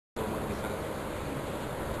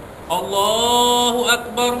الله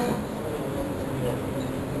أكبر.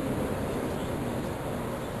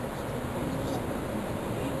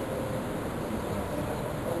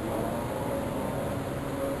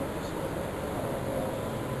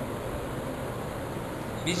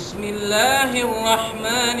 بسم الله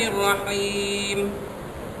الرحمن الرحيم.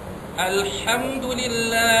 الحمد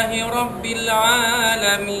لله رب العالمين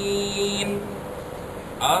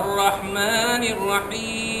الرحمن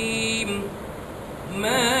الرحيم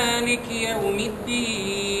مالك يوم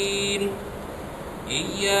الدين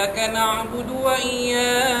إياك نعبد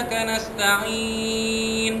وإياك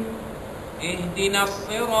نستعين اهدنا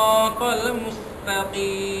الصراط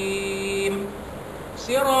المستقيم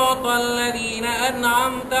صراط الذين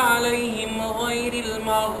أنعمت عليهم غير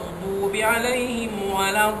المغضوب عليهم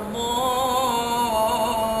ولا الضالين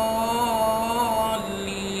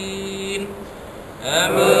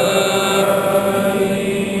آمين.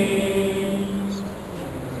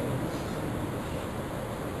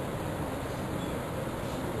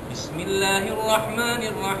 بسم الله الرحمن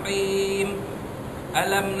الرحيم.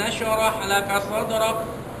 ألم نشرح لك صدرك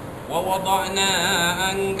ووضعنا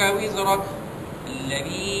عنك وزرك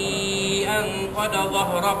الذي أنقض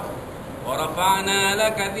ظهرك ورفعنا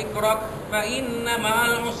لك ذكرك فإن مع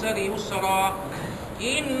العسر يسرا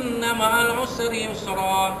إن مع العسر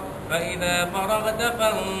يسرا فإذا فرغت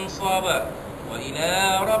فانصب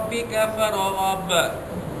وإلى ربك فارغب.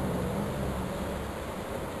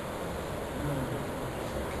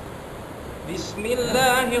 بسم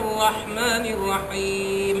الله الرحمن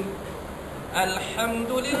الرحيم.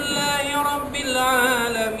 الحمد لله رب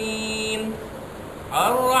العالمين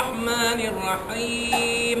الرحمن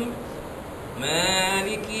الرحيم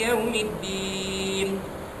مالك يوم الدين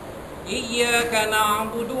إياك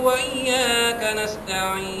نعبد وإياك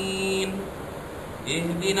نستعين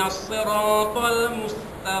اهدنا الصراط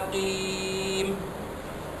المستقيم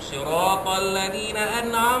صراط الذين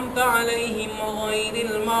أنعمت عليهم غير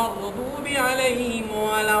المغضوب عليهم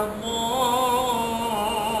ولا الضالين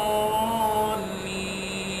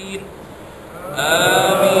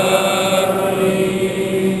آمين.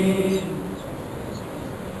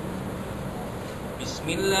 بسم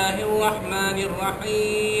الله الرحمن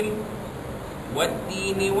الرحيم.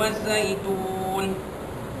 والتين والزيتون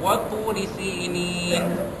وطور سينين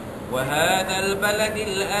وهذا البلد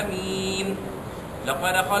الأمين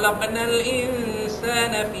لقد خلقنا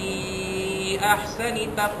الإنسان في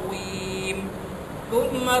أحسن تقويم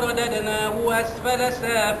ثم رددناه أسفل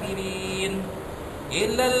سافلين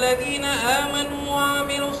إلا الذين آمنوا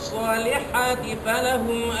وعملوا الصالحات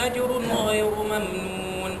فلهم أجر غير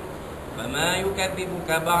ممنون فما يكذبك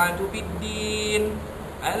بعد في الدين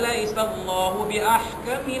أليس الله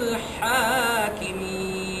بأحكم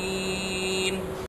الحاكمين.